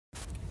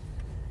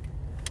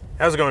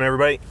How's it going,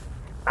 everybody?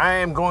 I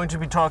am going to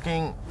be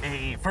talking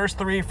a first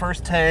 3,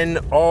 first 10,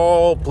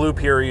 all Blue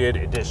Period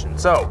edition.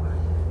 So,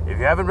 if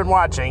you haven't been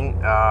watching,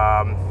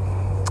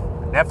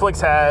 Netflix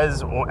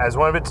has, as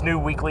one of its new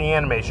weekly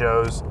anime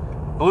shows,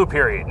 Blue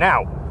Period.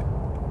 Now,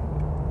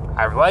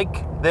 I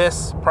like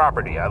this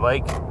property. I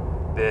like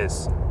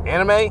this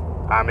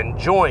anime. I'm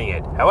enjoying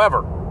it. However,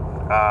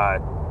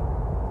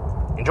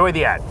 enjoy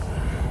the ad.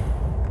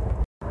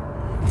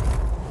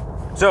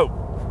 So,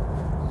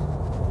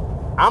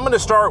 I'm going to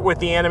start with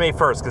the anime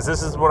first, because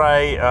this is what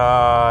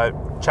I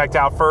checked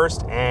out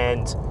first,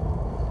 and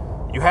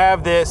you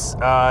have this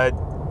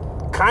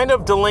kind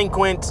of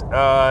delinquent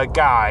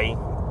guy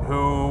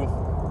who,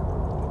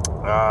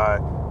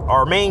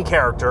 our main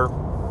character,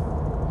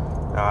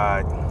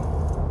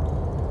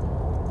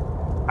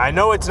 I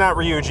know it's not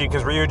Ryuji,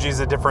 because Ryuji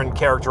is a different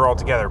character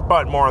altogether,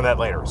 but more on that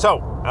later. So,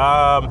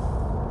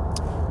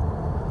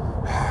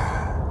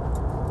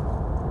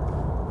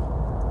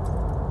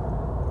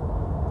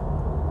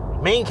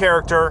 main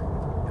character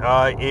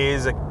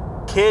is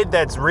a kid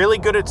that's really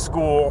good at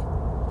school,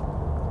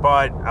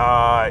 but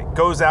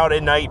goes out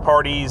at night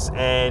parties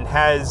and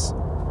has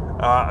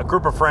a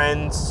group of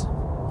friends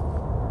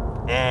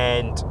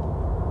and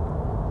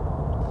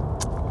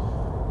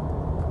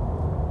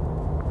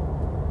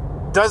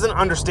doesn't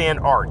understand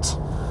art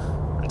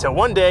until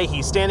one day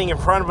he's standing in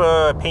front of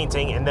a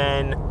painting and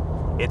then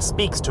it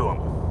speaks to him.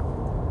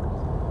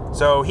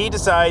 So he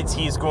decides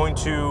he's going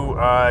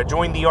to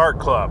join the art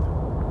club.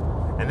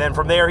 And then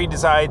from there, he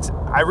decides,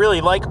 I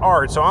really like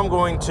art, so I'm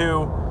going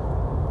to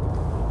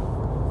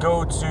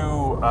go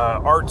to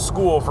art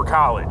school for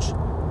college.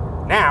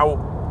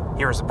 Now,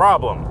 here's the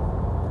problem.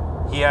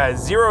 He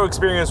has zero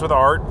experience with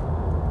art.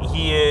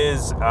 He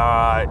is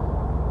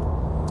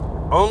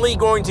only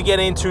going to get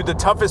into the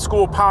toughest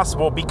school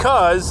possible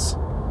because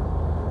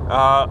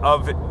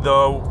of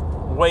the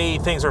way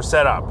things are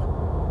set up.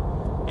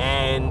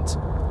 And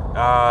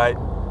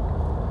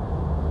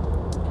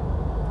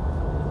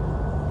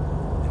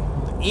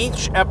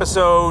each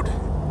episode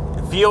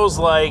feels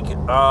like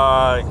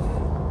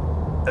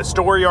a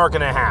story arc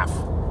and a half,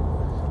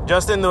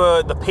 just in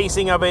the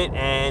pacing of it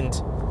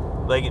and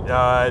like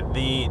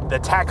the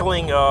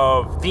tackling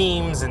of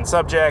themes and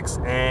subjects.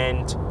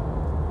 And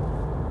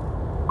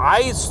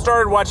I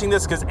started watching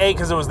this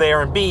because it was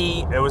there, and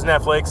B, it was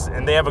Netflix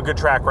and they have a good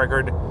track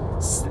record,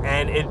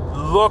 and it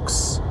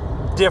looks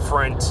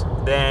different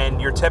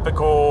than your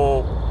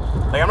typical,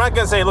 like, I'm not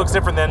gonna say it looks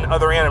different than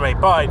other anime,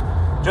 but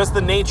just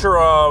the nature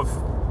of,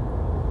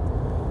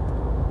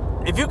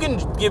 if you can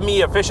give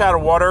me a fish out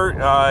of water,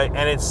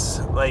 and it's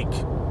like,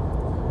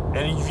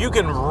 and if you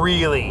can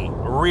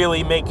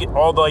really make it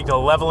all the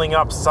leveling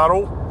up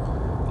subtle,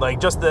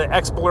 like just the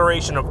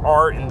exploration of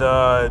art and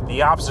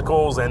the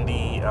obstacles and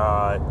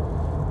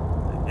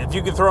if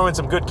you can throw in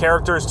some good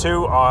characters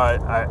too,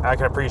 I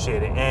can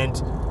appreciate it.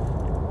 And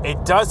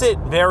it does it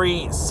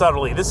very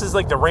subtly. This is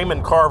like the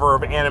Raymond Carver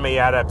of anime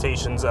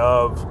adaptations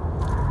of,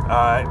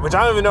 which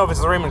I don't even know if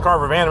it's the Raymond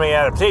Carver of anime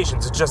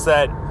adaptations. It's just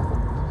that,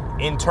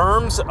 in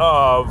terms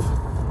of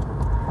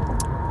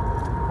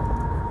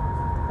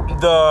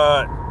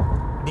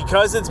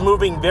because it's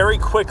moving very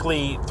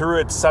quickly through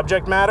its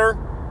subject matter,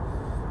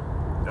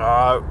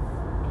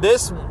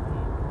 this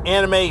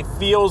anime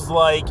feels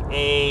like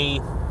I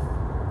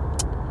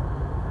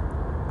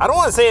don't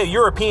want to say a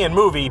European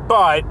movie,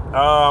 but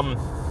I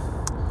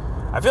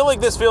feel like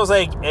this feels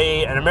like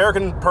an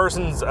American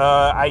person's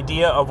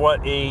idea of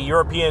what a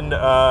European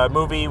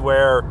movie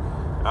where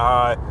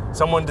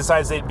someone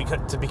decides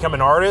to become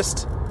an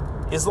artist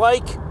is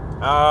like.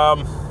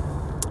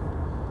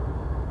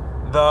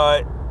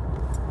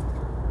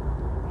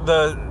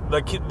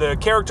 The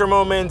character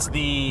moments,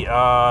 the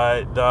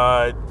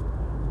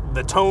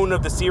tone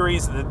of the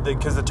series,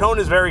 because the tone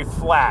is very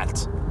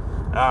flat.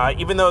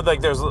 Even though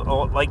like there's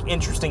like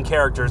interesting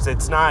characters,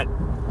 it's not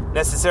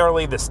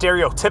necessarily the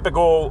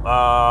stereotypical.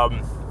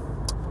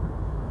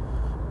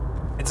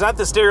 It's not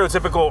the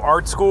stereotypical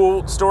art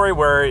school story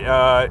where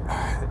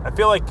I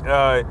feel like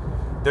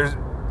there's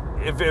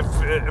if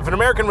an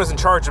American was in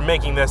charge of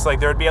making this,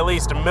 like, there would be at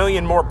least 1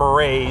 million more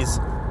berets,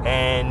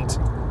 and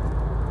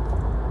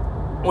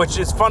which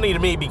is funny to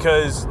me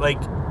because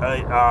like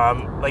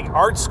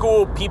art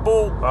school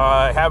people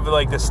have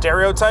like the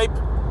stereotype,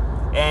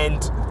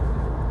 and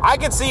I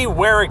could see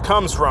where it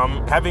comes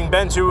from, having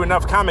been to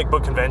enough comic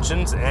book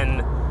conventions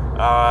and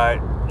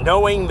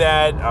knowing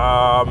that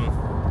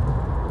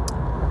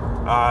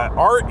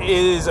art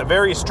is a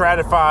very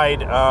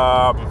stratified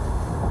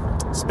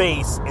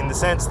space, in the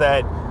sense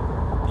that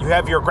you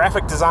have your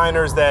graphic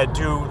designers that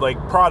do like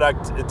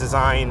product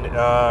design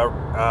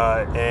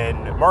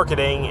and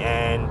marketing,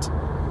 and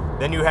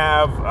then you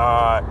have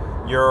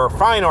your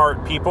fine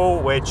art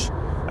people, which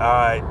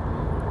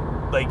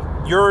like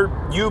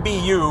you be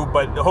you,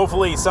 but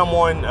hopefully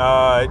someone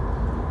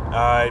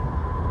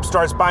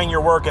starts buying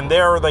your work and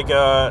they're like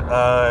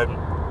a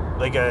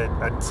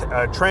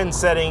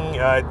trend-setting,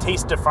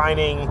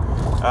 taste-defining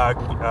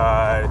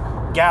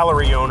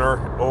gallery owner,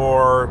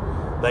 or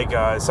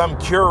some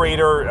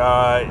curator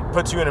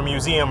puts you in a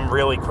museum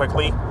really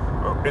quickly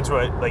into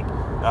it,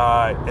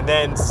 and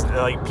then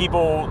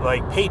people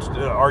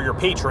are your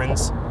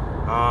patrons.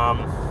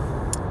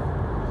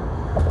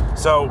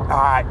 So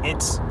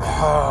it's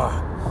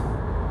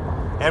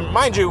and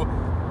mind you,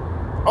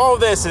 all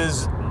this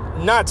is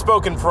not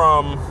spoken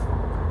from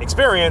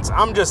experience.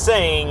 I'm just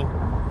saying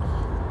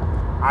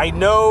I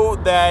know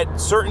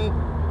that certain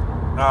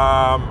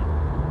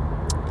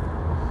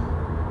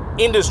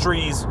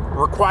industries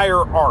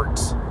require art,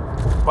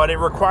 but it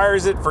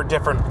requires it for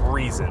different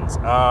reasons.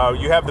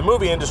 You have the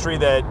movie industry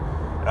that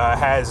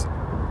has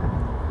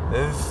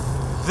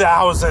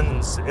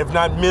thousands, if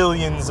not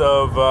millions,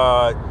 of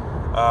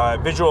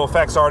visual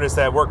effects artists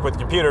that work with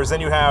computers.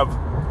 Then you have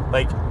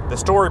the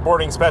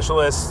storyboarding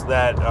specialists,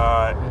 that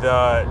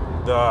the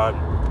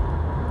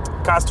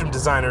costume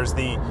designers,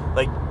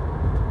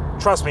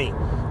 trust me,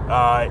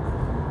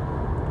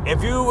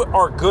 if you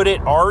are good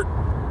at art,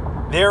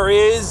 there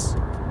is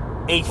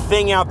a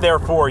thing out there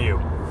for you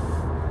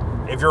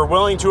if you're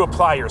willing to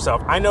apply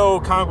yourself. I know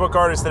comic book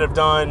artists that have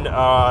done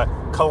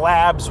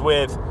collabs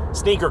with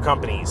sneaker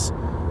companies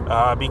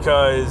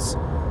because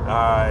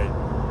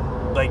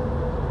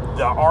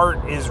the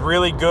art is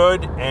really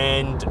good,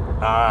 and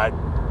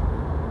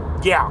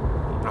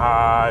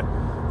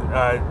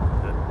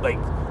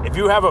if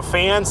you have a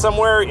fan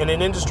somewhere in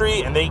an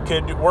industry and they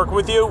could work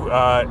with you,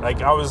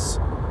 I was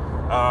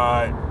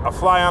a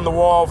fly on the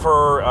wall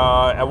for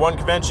at one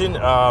convention.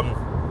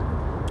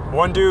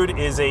 One dude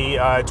is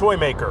a toy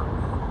maker,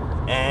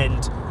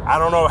 and I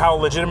don't know how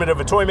legitimate of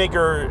a toy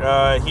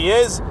maker he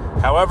is.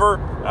 However,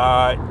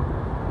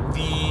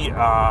 he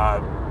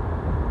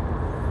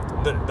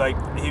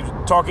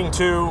was talking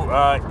to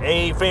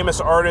a famous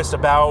artist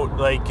about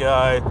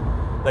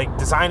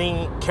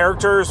designing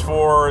characters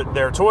for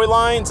their toy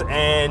lines,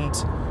 and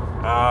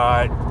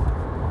I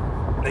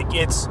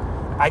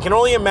can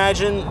only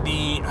imagine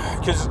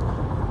because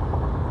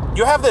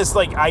you have this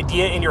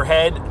idea in your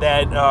head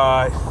that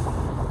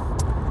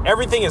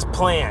everything is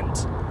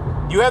planned.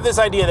 You have this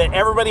idea that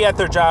everybody at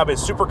their job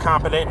is super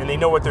competent and they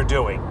know what they're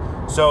doing,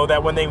 so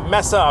that when they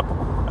mess up,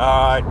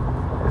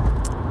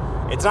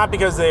 it's not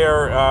because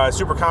they're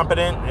super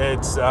competent.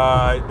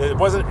 It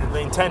wasn't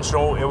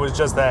intentional. It was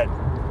just that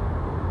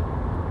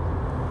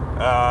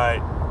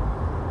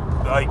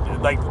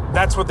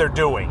that's what they're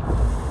doing.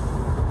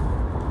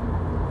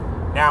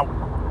 Now,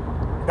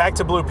 back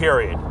to Blue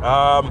Period.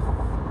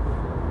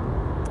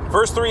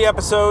 First 3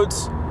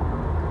 episodes,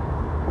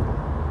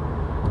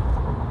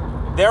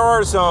 there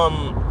are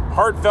some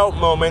heartfelt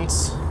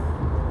moments,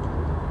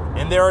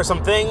 and there are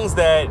some things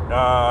that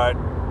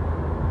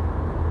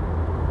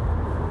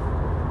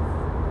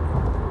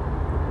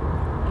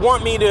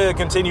want me to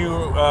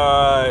continue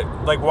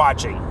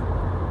watching.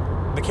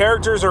 The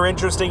characters are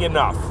interesting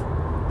enough.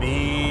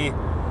 The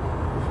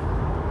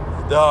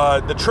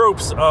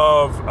tropes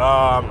of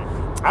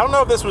I don't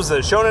know if this was a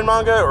shonen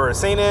manga or a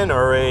seinen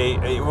or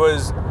it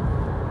was.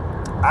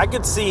 I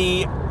could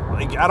see,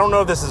 I don't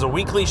know if this is a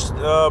weekly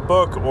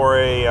book or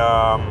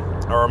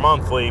a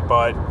monthly,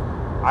 but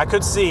I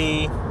could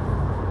see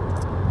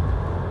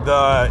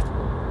the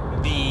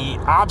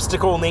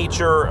obstacle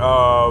nature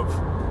of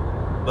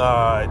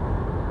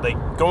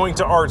going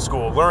to art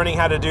school, learning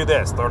how to do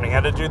this, learning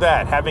how to do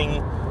that,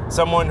 having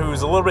someone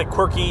who's a little bit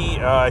quirky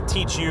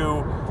teach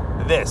you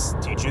this,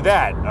 teach you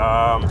that.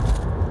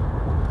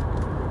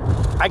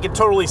 I could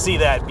totally see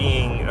that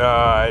being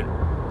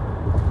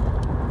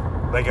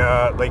like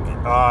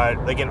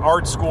an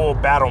art school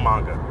battle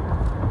manga.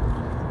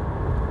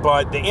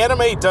 But the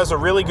anime does a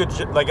really good,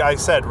 like I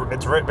said,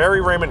 it's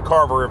very Raymond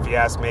Carver, if you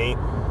ask me,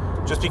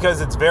 just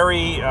because it's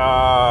very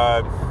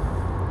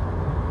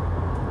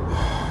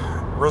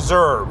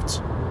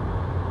reserved.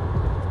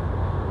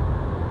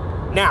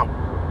 Now,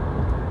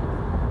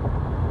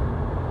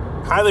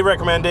 highly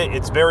recommend it.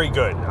 It's very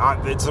good.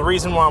 It's the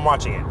reason why I'm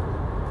watching it.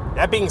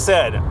 That being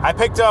said, I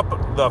picked up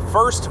the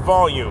first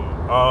volume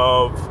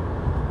of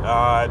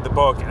the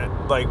book,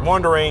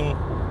 wondering,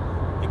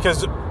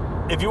 because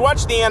if you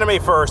watch the anime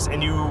first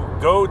and you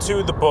go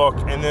to the book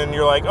and then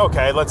you're like,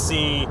 okay, let's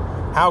see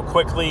how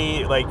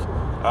quickly,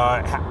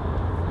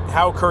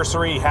 how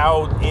cursory,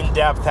 how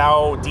in-depth,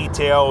 how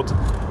detailed,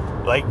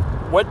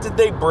 what did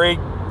they bring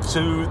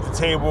to the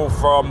table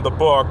from the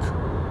book?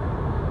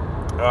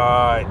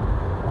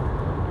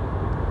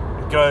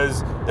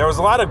 Because there was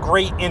a lot of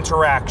great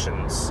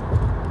interactions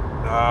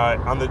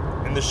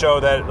in the show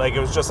that it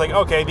was just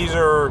okay, these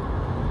are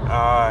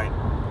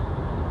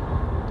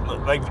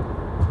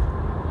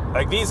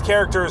these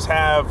characters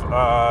have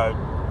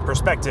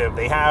perspective.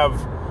 They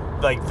have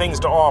things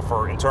to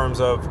offer in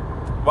terms of,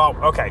 well,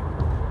 okay,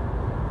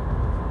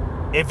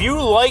 if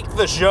you like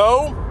the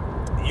show,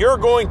 you're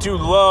going to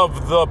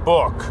love the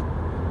book,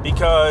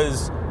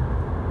 because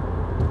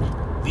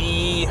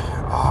the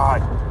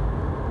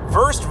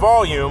first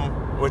volume,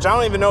 which I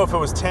don't even know if it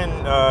was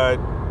 10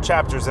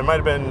 chapters, it might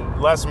have been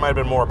less, it might have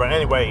been more, but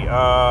anyway,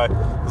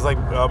 it's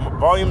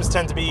volumes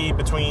tend to be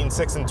between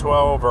 6 and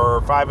 12, or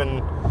 5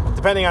 and,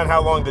 depending on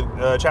how long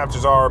the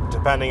chapters are,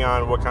 depending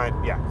on what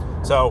kind. Yeah.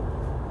 So,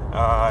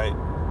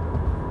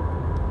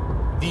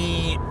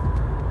 the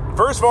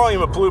first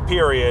volume of Blue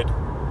Period,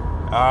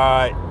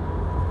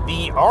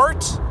 the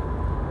art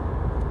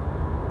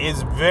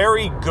is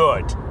very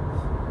good.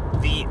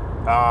 The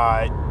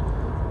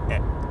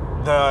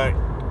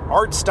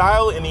art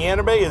style in the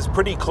anime is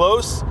pretty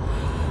close.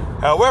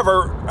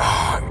 However,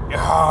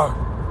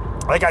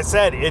 like I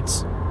said,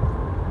 it's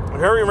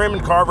very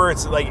Raymond Carver.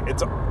 It's like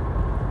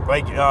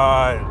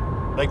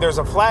there's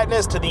a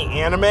flatness to the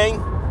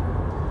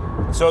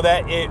anime, so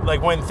that it,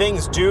 like, when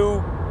things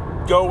do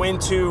go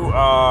into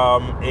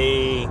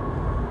a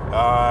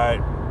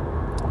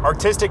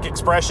artistic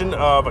expression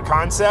of a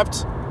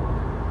concept,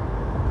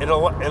 it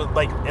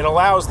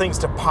allows things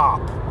to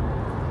pop.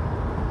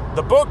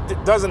 The book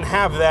doesn't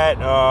have that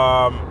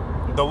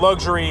the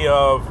luxury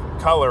of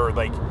color.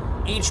 Like,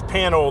 each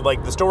panel,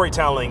 like the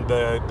storytelling,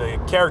 the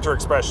character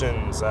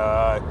expressions,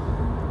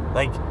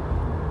 like,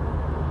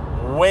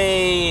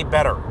 way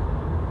better.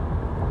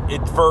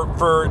 It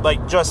for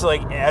like, just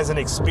like as an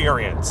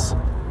experience.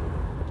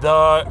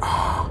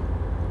 I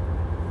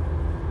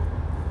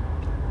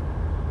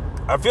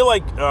feel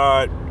like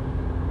I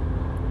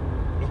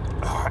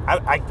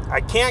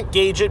can't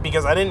gauge it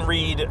because I didn't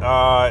read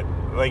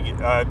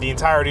the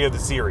entirety of the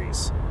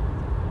series.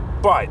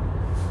 But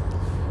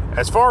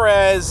as far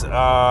as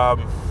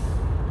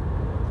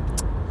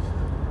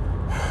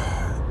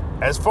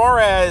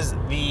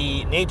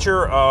the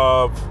nature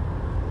of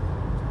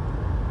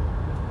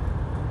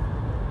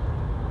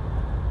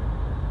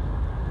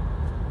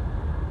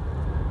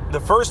the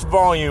first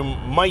volume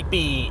might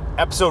be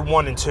episode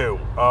 1 and 2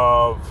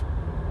 of,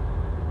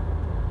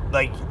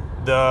 like,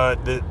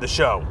 the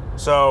show.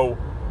 So,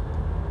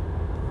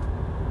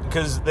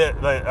 because they're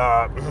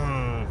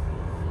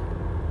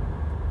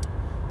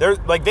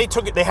like, they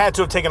had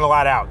to have taken a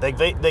lot out.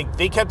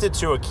 They kept it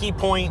to a key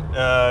point,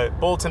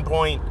 bulletin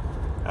point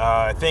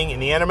thing in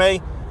the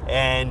anime,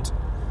 and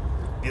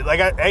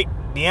like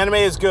the anime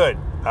is good,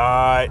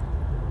 but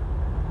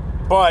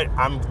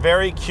I'm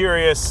very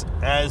curious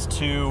as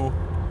to,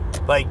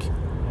 like,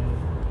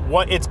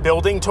 what it's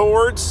building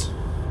towards.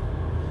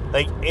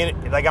 Like,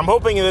 I'm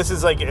hoping this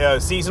is like a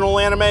seasonal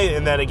anime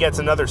and that it gets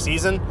another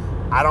season.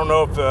 I don't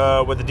know if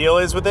what the deal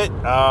is with it.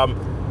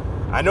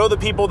 I know the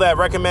people that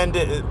recommend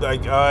it,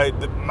 like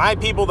my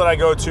people that I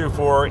go to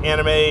for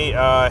anime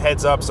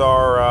heads ups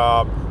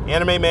are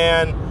Anime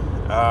Man,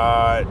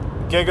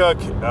 Giguk.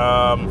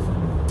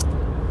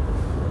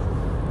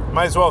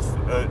 Might as well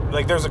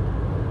like, there's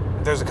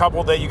a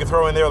couple that you can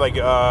throw in there, like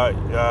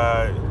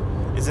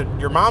is it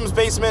Your Mom's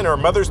Basement or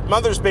Mother's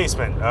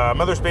Basement?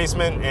 Mother's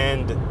Basement,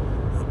 and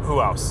who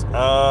else?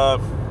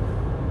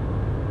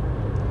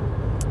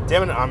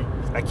 Damn it,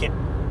 I can't.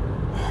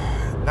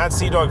 Not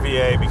Sea Dog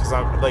VA, because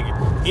I'm like,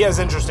 he has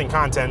interesting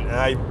content and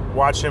I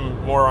watch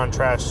him more on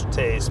Trash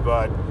Taste,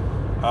 but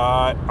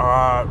God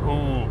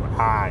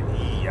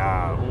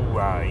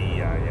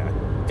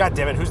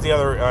damn it, who's the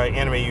other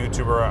anime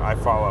YouTuber I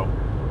follow?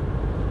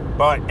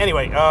 But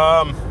anyway,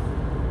 Eye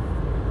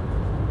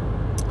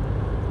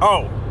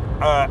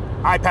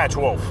Patch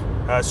Wolf,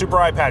 Super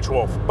Eye Patch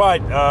Wolf,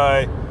 but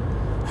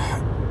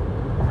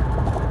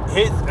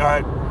it's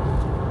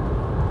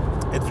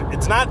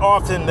not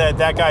often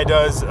that guy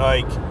does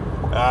like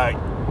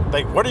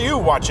what are you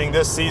watching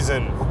this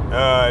season?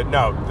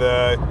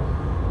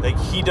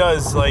 He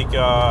does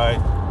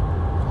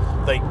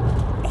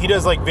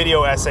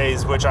video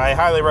essays, which I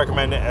highly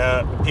recommend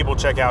people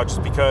check out,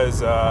 just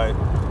because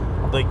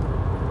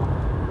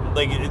like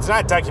it's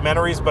not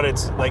documentaries, but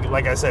it's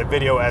like I said,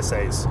 video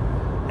essays,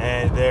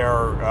 and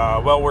they're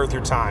well worth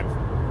your time.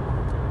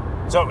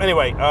 So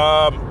anyway,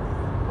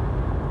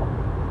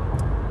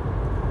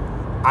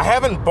 I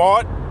haven't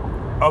bought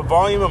a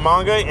volume of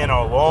manga in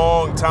a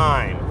long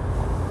time.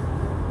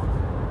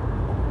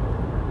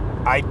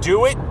 I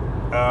do it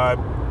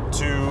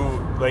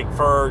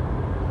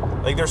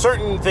there's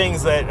certain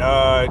things that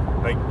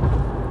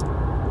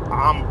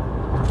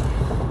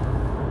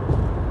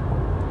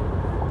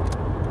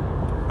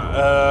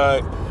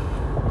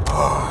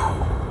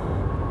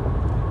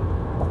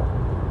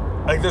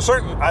there's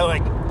certain,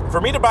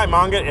 for me to buy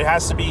manga, it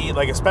has to be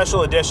like a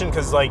special edition,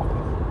 because like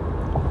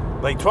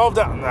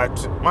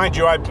 $12, mind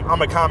you,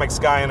 I'm a comics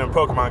guy and a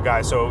Pokemon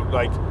guy, so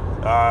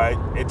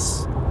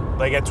it's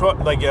like at 12,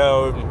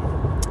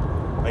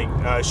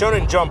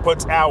 Shonen Jump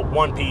puts out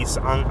One Piece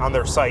on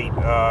their site,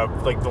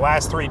 the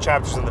last 3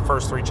 chapters and the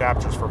first 3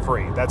 chapters for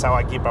free. That's how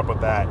I keep up with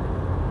that.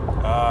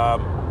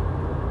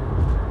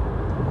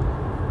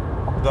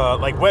 The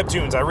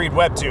webtoons, I read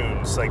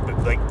webtoons,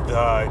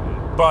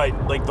 but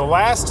the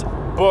last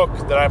book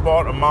that I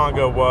bought a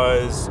manga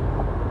was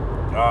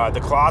the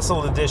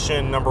Colossal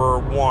Edition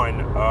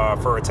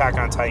 #1 for Attack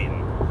on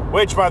Titan,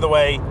 which, by the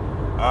way,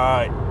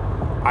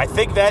 I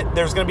think that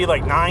there's going to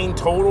be 9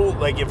 total.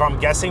 If I'm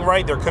guessing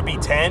right, there could be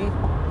 10,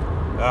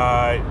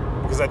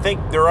 because I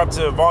think they're up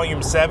to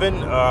volume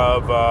 7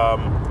 of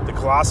the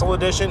Colossal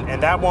Edition,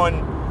 and that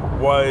one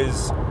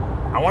was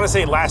I want to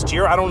say last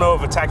year. I don't know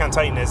if Attack on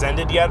Titan has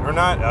ended yet or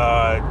not.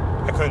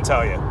 I couldn't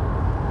tell you.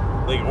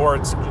 Like, or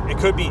it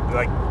could be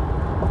like,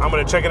 I'm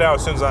gonna check it out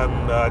as soon as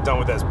I'm done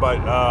with this. But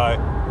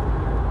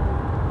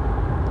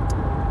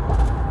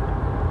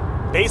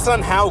based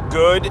on how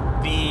good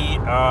the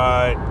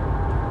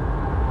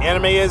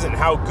anime is and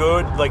how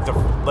good like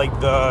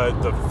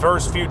the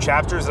first few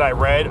chapters that I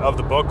read of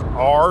the book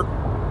are,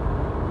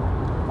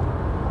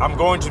 I'm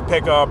going to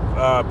pick up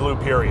Blue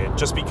Period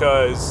just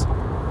because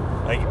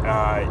like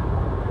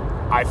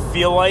I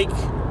feel like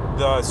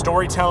the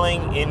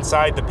storytelling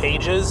inside the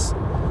pages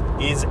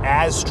is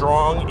as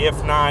strong,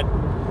 if not,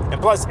 and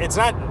plus it's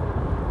not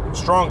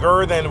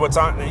stronger than what's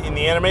on in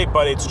the anime,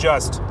 but it's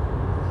just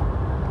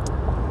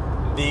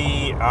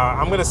the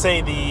I'm gonna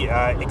say the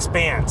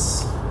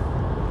expanse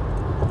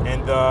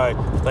and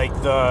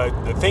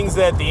the things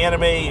that the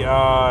anime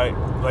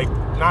like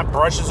not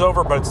brushes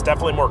over, but it's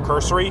definitely more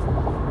cursory.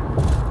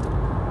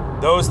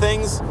 Those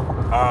things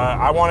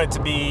I want it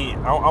to be.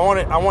 I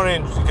want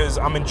it because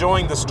I'm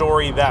enjoying the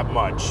story that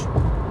much.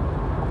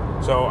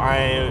 So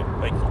I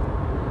like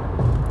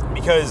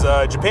because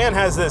Japan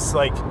has this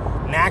like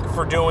knack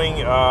for doing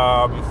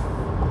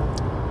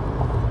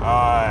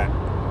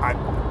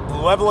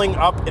leveling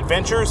up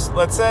adventures.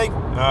 Let's say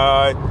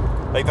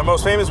like the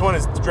most famous one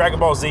is Dragon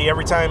Ball Z.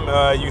 Every time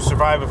you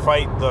survive a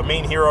fight, the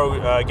main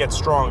hero gets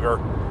stronger.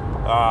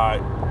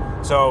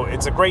 So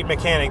it's a great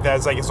mechanic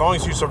that's like as long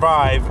as you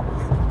survive.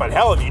 But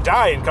hell, if you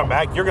die and come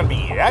back, you're going to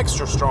be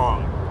extra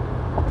strong.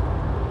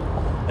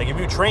 Like, if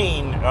you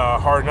train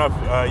hard enough,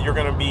 you're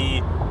going to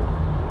be,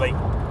 like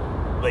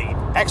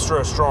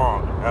extra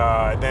strong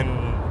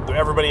than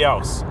everybody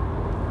else.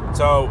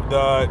 So,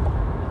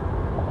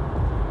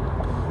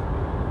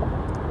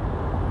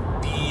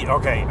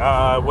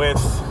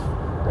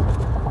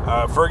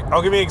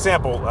 I'll give you an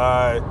example.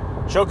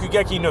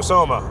 Shokugeki no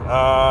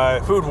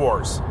Soma, Food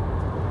Wars.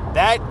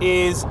 That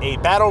is a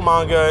battle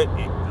manga,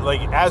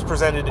 like as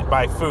presented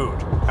by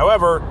Food.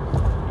 However,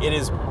 it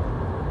is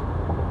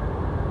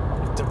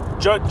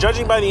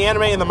judging by the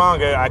anime and the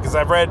manga, because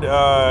I've read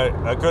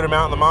a good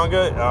amount in the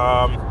manga.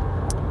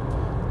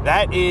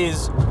 That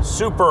is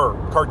super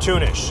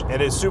cartoonish.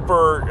 It is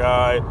super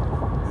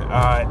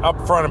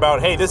upfront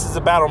about, hey, this is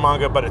a battle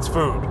manga, but it's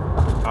food.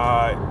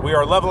 We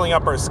are leveling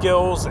up our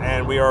skills,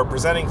 and we are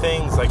presenting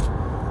things like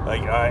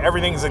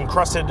everything's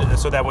encrusted,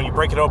 so that when you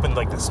break it open,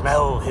 like the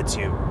smell hits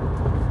you.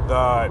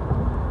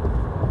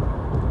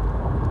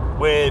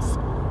 With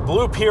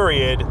Blue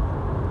Period,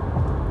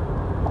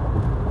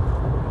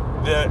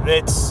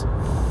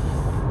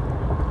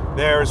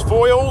 there's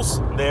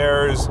foils.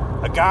 There's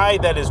a guy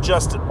that is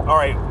just all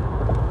right.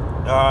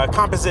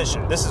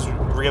 Composition. This is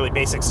really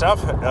basic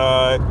stuff.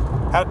 I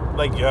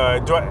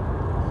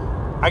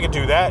can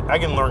do that. I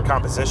can learn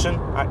composition.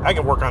 I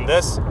can work on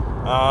this.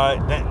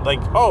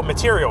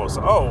 Materials.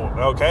 Oh,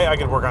 okay. I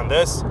can work on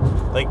this.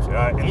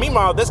 And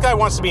meanwhile, this guy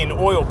wants to be an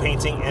oil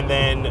painting, and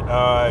then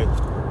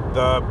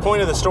the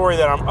point of the story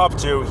that I'm up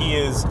to, he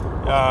is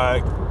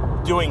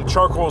doing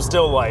charcoal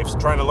still lifes,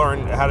 trying to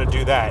learn how to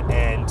do that,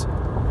 and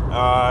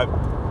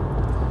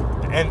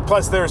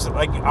plus there's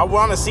I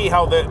want to see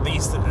how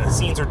these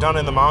scenes are done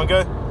in the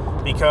manga,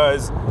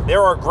 because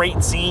there are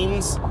great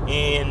scenes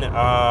in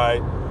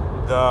the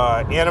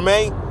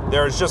anime.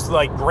 There's just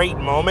great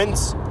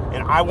moments,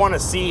 and I want to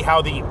see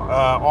how the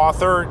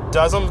author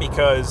does them,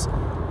 because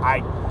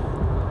I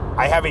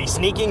have a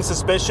sneaking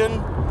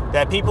suspicion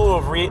that people who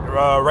have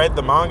read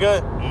the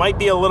manga might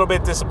be a little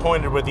bit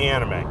disappointed with the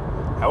anime.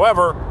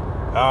 However,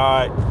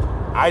 I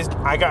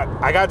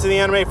got to the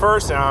anime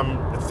first, and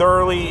I'm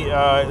thoroughly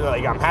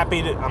I'm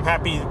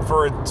happy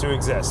for it to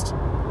exist,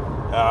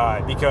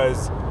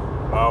 because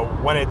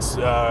when it's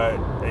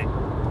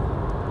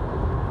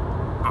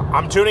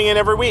I'm tuning in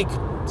every week.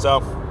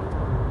 So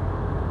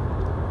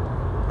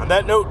on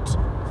that note,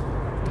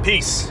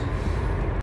 peace.